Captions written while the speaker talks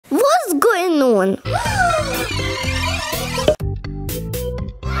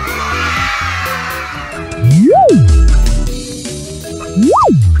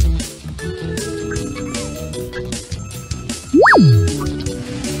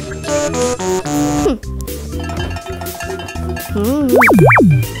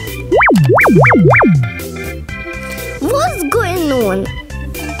What's going on?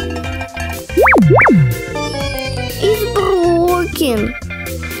 It's broken.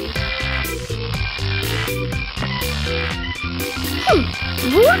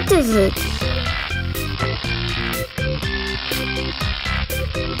 What is it?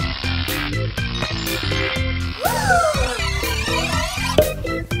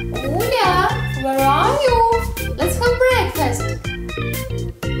 Uля, where are you? Let's have breakfast.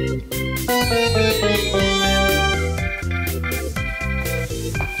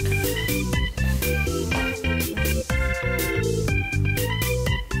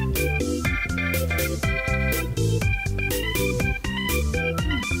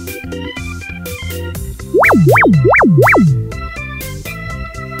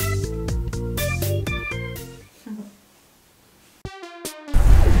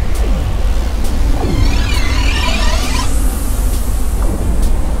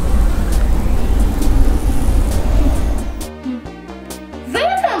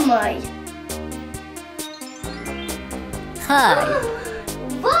 Hi.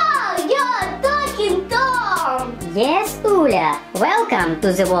 Wow, you're talking Tom! Yes, Uля. Welcome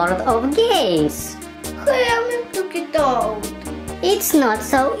to the world of games. Help to get out. It's not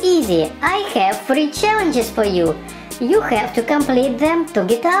so easy. I have 3 challenges for you. You have to complete them to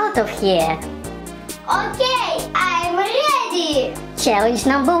get out of here. Okay, I'm ready. Challenge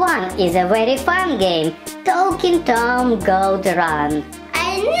number 1 is a very fun game. Talking Tom Gold Run.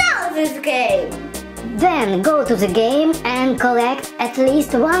 I know this game. Then go to the game and collect at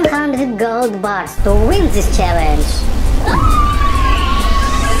least 100 gold bars to win this challenge.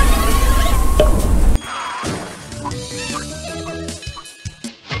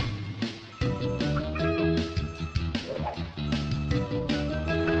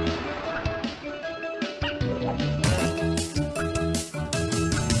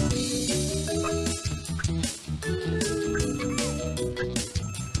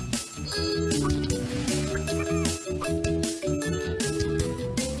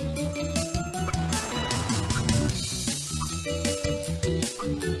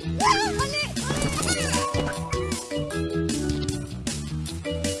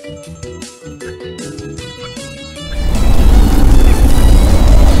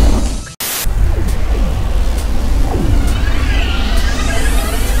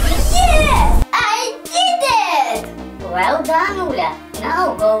 Well done, Ulla.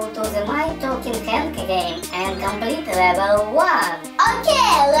 Now go to the My Talking Hand game and complete level 1.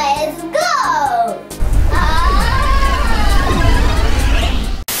 Okay, let's go.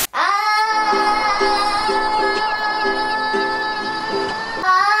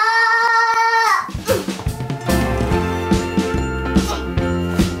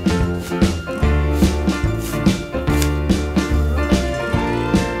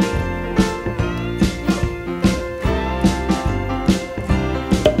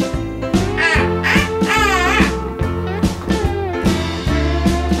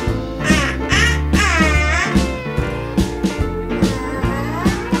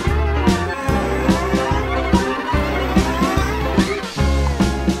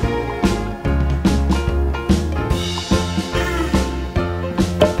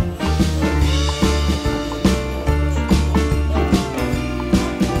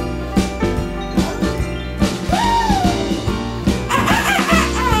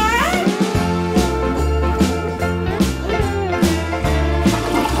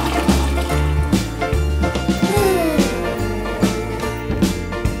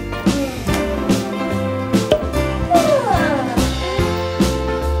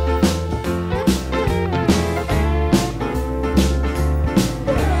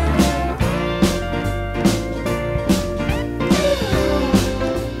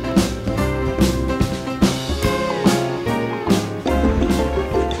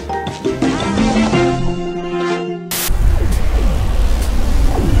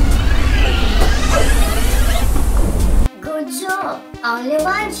 Only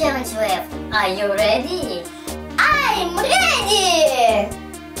 1 challenge left. Are you ready? I'm ready!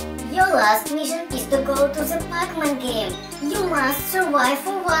 Your last mission is to go to the Pac-Man game. You must survive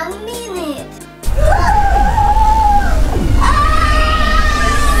for 1 minute.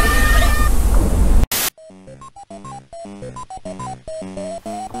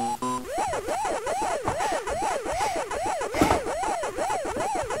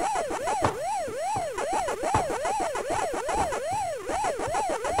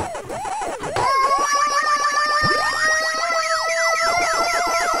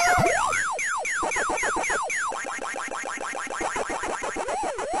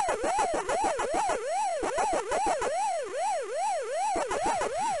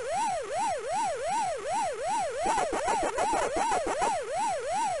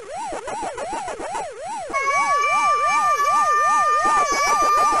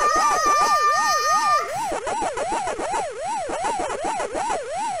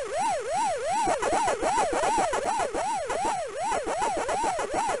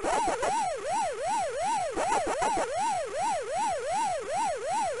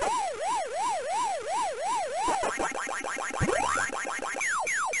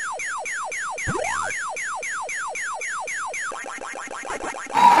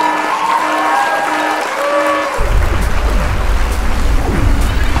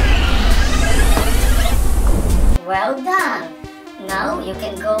 you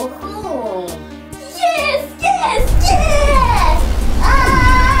can go home.